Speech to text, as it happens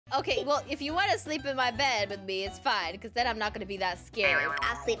Okay, well, if you want to sleep in my bed with me, it's fine, because then I'm not going to be that scared.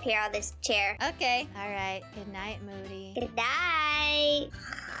 I'll sleep here on this chair. Okay. All right. Good night, Moody. Good night.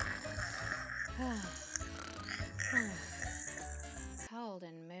 Cold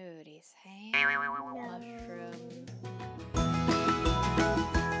and Moody's hand. Mushroom.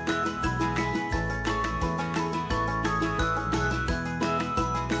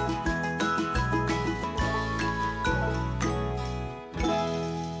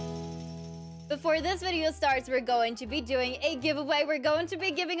 Before this video starts, we're going to be doing a giveaway. We're going to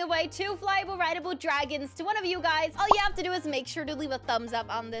be giving away 2 flyable rideable dragons to one of you guys. All you have to do is make sure to leave a thumbs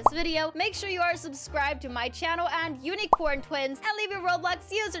up on this video. Make sure you are subscribed to my channel and Unicorn Twins, and leave your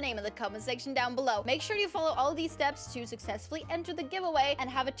Roblox username in the comment section down below. Make sure you follow all these steps to successfully enter the giveaway and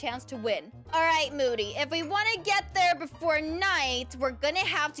have a chance to win. All right, Moody, if we want to get there before night, we're gonna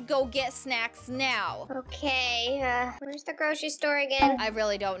have to go get snacks now. Okay, where's the grocery store again? I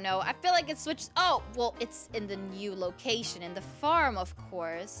really don't know. I feel like it switched. Oh, well, it's in the new location, in the farm, of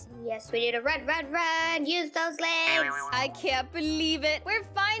course. Yes, we need to run, run, run. Use those legs. I can't believe it. We're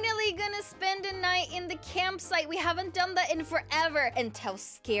finally gonna spend a night in the campsite. We haven't done that in forever, and tell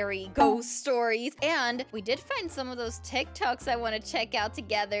scary ghost stories. And we did find some of those TikToks I want to check out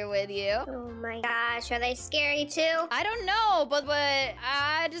together with you. Oh my gosh, are they scary too? I don't know, but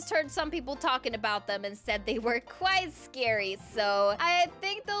I just heard some people talking about them and said they were quite scary. So I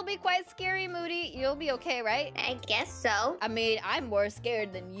think they'll be quite scary, Moody. You'll be okay, right? I guess so. I mean, I'm more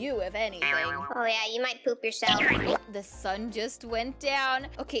scared than you, if anything. Oh yeah, you might poop yourself. The sun just went down.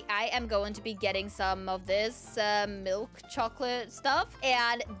 Okay, I am going to be getting some of this milk chocolate stuff.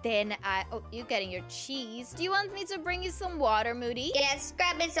 And then oh, you're getting your cheese. Do you want me to bring you some water, Moody? Yes,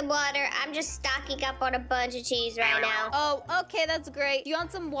 grab me some water. I'm just stocking up on a bunch of cheese right now. Oh, okay, that's great. Do you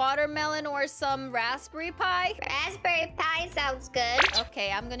want some watermelon or some raspberry pie? Raspberry pie sounds good.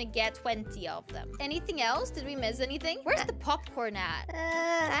 Okay, I'm gonna get 20 of them. Anything else? Did we miss anything? Where's the popcorn at?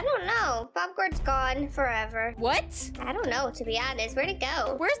 I don't know. Popcorn's gone forever. What? I don't know, to be honest. Where'd it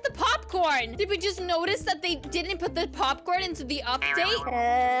go? Where's the popcorn? Did we just notice that they didn't put the popcorn into the update?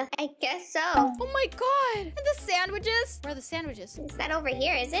 I guess so. Oh my god. And the sandwiches? Where are the sandwiches? Is that over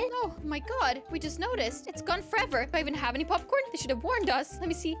here, is it? Oh my god. We just noticed. It's gone forever. Do I even have any popcorn? They should have warned us. Let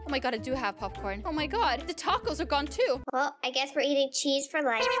me see. Oh my god, I do have popcorn. Oh my god. The tacos are gone too. Well, I guess we're eating cheese for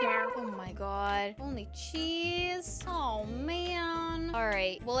life now. Oh my god. Only cheese? Oh man.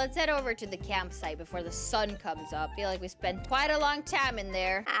 Alright, well let's head over to the campsite before the sun comes up. I feel like we spent quite a long time in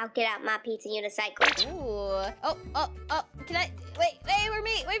there. I'll get out my pizza unicycle. Ooh. Oh. Can I? Wait for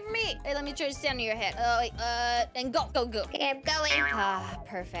me. Wait for me. Hey, let me try to stand on your head. Oh, wait, and go. Okay, I'm going. Ah,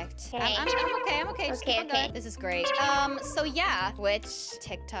 perfect. Okay. I'm okay. Just keep on going. This is great. So yeah, which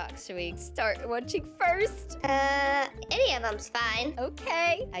TikTok should we start watching first? Any of them's fine.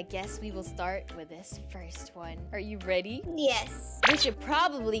 Okay. I guess we will start with this first one. Are you ready? Yes. We should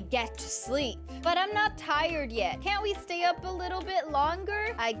probably get to sleep, but I'm not tired yet. Can't we stay up a little bit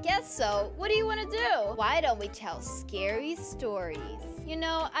longer? I guess so. What do you want to do? Why don't we tell scary stories? You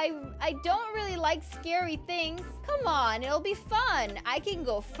know, I don't really like scary things. Come on, it'll be fun. I can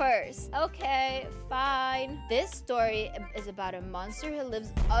go first. Okay, fine. This story is about a monster who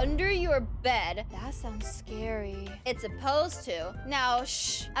lives under your bed. That sounds scary. It's supposed to. Now,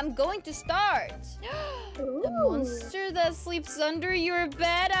 shh, I'm going to start. A monster that sleeps under your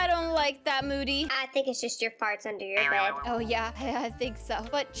bed? I don't like that, Moody. I think it's just your farts under your bed. Oh yeah, I think so.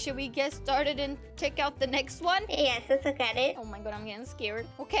 But should we get started and check out the next one? Yes, let's look at it. Oh my god, I'm getting scared.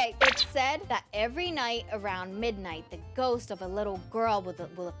 Okay, it said that every night around midnight, the ghost of a little girl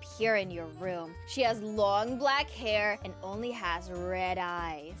will appear in your room. She has long black hair and only has red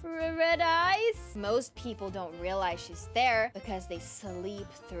eyes. Red eyes? Most people don't realize she's there because they sleep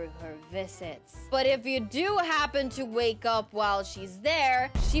through her visits. But if you do happen to wake up while she's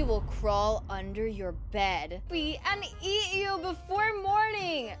there, she will crawl under your bed and eat you before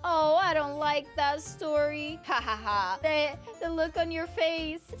morning. Oh, I don't like that story. Ha ha ha. The look on your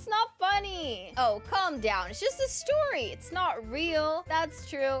face. It's not funny. Oh, calm down. It's just a story. It's not real. That's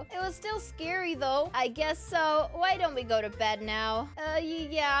true. It was still scary though. I guess so. Why don't we go to bed now?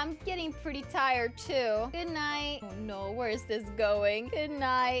 Yeah, I'm getting pretty tired too. Good night. Oh no, where is this going? Good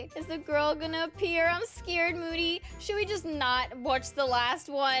night. Is the girl gonna appear? I'm scared, Moody. Should we just not watch the last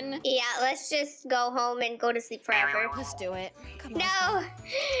one? Yeah, let's just go home and go to sleep forever. Let's do it. Come on. No,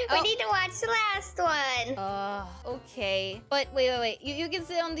 we need to watch the last one. Okay. But wait. You can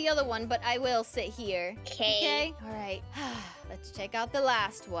sit on the other one, but I will sit here. Okay? All right. Let's check out the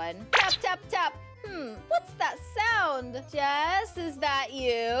last one. Tap, tap, tap. What's that sound? Jess, is that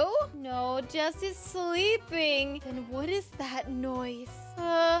you? No, Jess is sleeping. Then what is that noise?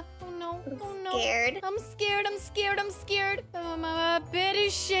 scared. I'm scared. I'm scared. I'm scared. My bed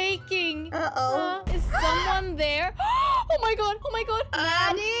is shaking. Uh-oh. Is someone there? Oh my god. Oh my god.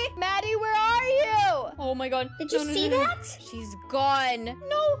 Maddie? Maddie, where are you? Oh my god. Did you see that? She's gone. No.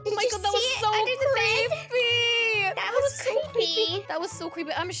 Oh Did my you god, that see was it so under the bed? creepy. That was so creepy. That was so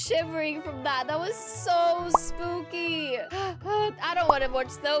creepy. I'm shivering from that. That was so spooky. I don't want to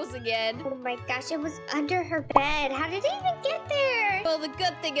watch those again. Oh my gosh, it was under her bed. How did it even get there? Well, the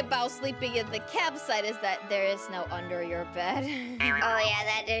good thing about sleeping in the campsite is that there is no under your bed. Oh yeah,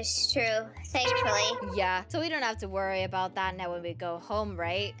 that is true. Thankfully. Yeah, so we don't have to worry about that now when we go home,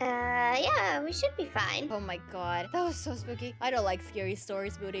 right? Yeah, we should be fine. Oh my god, that was so spooky. I don't like scary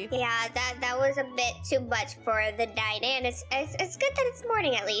stories, Moody. Yeah, that was a bit too much for the night, and it's good that it's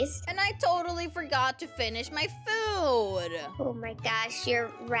morning at least. And I totally forgot to finish my food. Oh my gosh,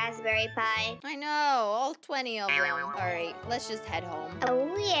 your raspberry pie. I know, all 20 of them. All right, let's just head home.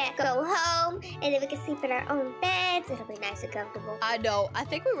 Oh yeah, go home, and then we can sleep in our own beds. It'll be nice and comfortable. I know, I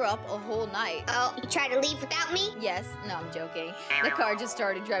think we were up a whole night. Oh, you try to leave without me? Yes, no, I'm joking. The car just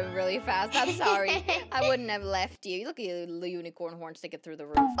started driving really fast. I'm sorry. I wouldn't have left you. Look at your unicorn horn sticking through the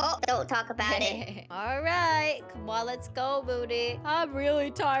roof. Oh, don't talk about it. All right, come on, let's go, Moody. I'm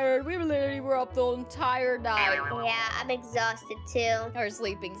really tired. We literally were up the entire night. Yeah, I'm exhausted too. Our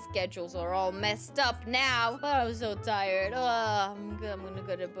sleeping schedules are all messed up now. Oh, I'm so tired. I'm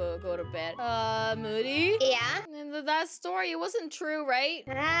gonna go to bed. Moody? Yeah? That story wasn't true, right?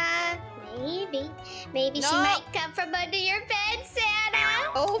 Maybe. Maybe she might come from under your bed,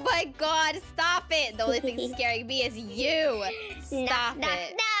 Santa. Oh my god, stop it. The only thing scaring me is you. Stop knock,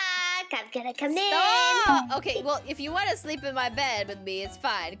 it. Knock, knock. I'm gonna come Stop! Okay, well, if you want to sleep in my bed with me, it's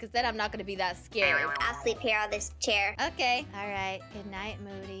fine, because then I'm not gonna be that scared. I'll sleep here on this chair. Okay. All right. Good night,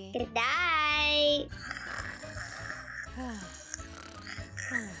 Moody. Good night.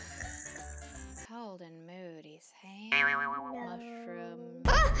 Holding Moody's hand. No. Mushroom.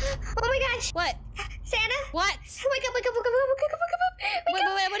 Oh my gosh. What? Santa? What? Wake up, wake up, wake up, wake up, wake up, wake up. Wait,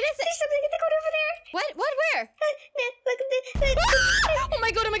 what is it? There's something in the corner over there. What? Where? Look at the... Oh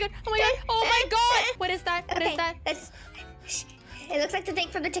my god, oh my god, oh my god, oh my god! What is that? What is that? It looks like the thing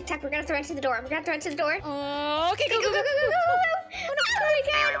from the TikTok. We're gonna throw it to the door. Okay, go. Oh my god. Oh my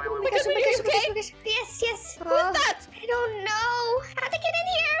gosh, oh my gosh, oh my gosh, oh my gosh. Yes. Who is that? I don't know. How'd they get in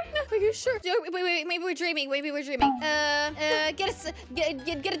here? Are you sure? Wait, maybe we're dreaming. Get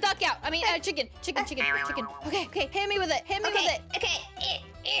a duck out. I mean, chicken. Okay, hit me with it. Okay.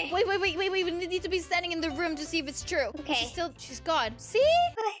 Wait, we need to be standing in the room to see if it's true. Okay. She's gone. See?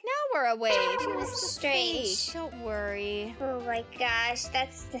 Now we're awake. She was Strange. fake. Don't worry. Oh my gosh,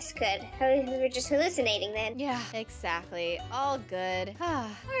 that's good. We were just hallucinating then. Yeah, exactly. All good. All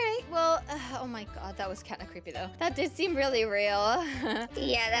right. Well, oh my god, that was kind of creepy though. That did seem really real.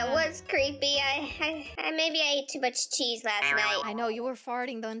 Yeah, that was creepy. Maybe I ate too much cheese last night. I know, you were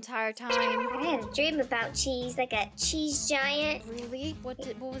farting the entire time. I had a dream about cheese, like a cheese giant. Really? What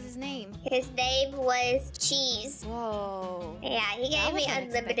was his name? His name was Cheese. Whoa. Yeah, he gave me was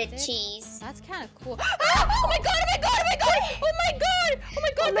unlimited unexpected. cheese. That's kind of cool. Oh my god!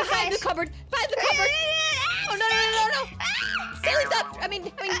 Behind the cupboard! Oh no! Silly duck! I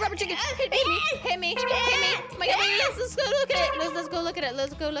mean, rubber chicken! Hit me! Oh my god, let's go look at it!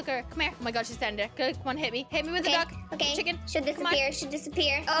 Let's go look at her. Come here. Oh my god, she's standing there. Good, come on, hit me with the duck. Okay. Chicken. Should disappear.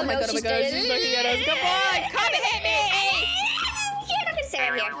 Oh my god, she's looking at us. Come on, come and hit me! Here, I'm gonna stay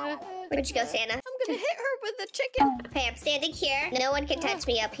right here. Where'd you go, Santa? I'm gonna hit her with the chicken. Okay, I'm standing here. No one can touch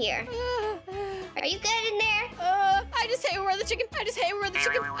me up here. Are you good in there? I just hit her with the chicken. I'm hitting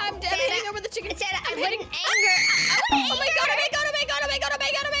her with the chicken. Santa, I'm hitting hitting anger. Oh my god.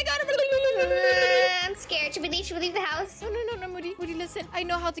 I'm scared. Should we leave the house? No, Moody, listen. I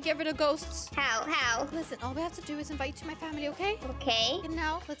know how to get rid of ghosts. How? Listen, all we have to do is invite you to my family, okay? Okay. And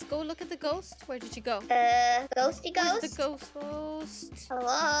now, let's go look at the ghost. Where did you go? Ghosty Where's ghost? the ghost?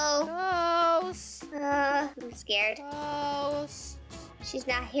 Hello? Ghost. I'm scared. Ghost. She's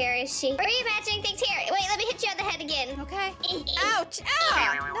not here, is she? Are you imagining things here? Wait, let me hit you on the head again. Okay. Ouch!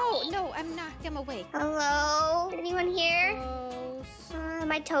 Ow! No, I'm not. I'm awake. Hello? Anyone here? Ghost.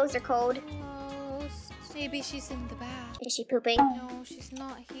 My toes are cold. Ghost. Maybe she's in the bath. Is she pooping? No, she's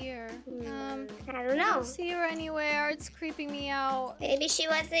not here. I don't I know. don't see her anywhere. It's creeping me out. Maybe she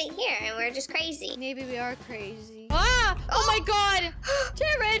wasn't here and we're just crazy. Maybe we are crazy. Ah! Oh my god!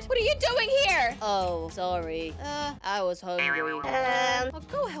 Jared, what are you doing here? Oh, sorry. I was hungry. Oh,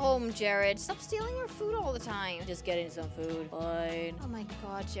 go home, Jared. Stop stealing your food all the time. Just getting some food. Fine. Oh my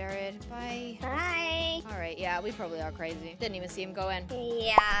god, Jared. Bye. Bye. All right, yeah, we probably are crazy. Didn't even see him go in.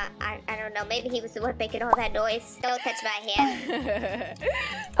 Yeah, I don't know. Maybe he was the one making all that noise. Don't touch my hand.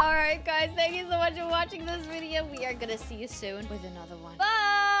 All right, Alright, guys, thank you so much for watching this video. We are gonna see you soon with another one. Bye!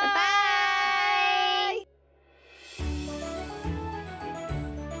 Bye!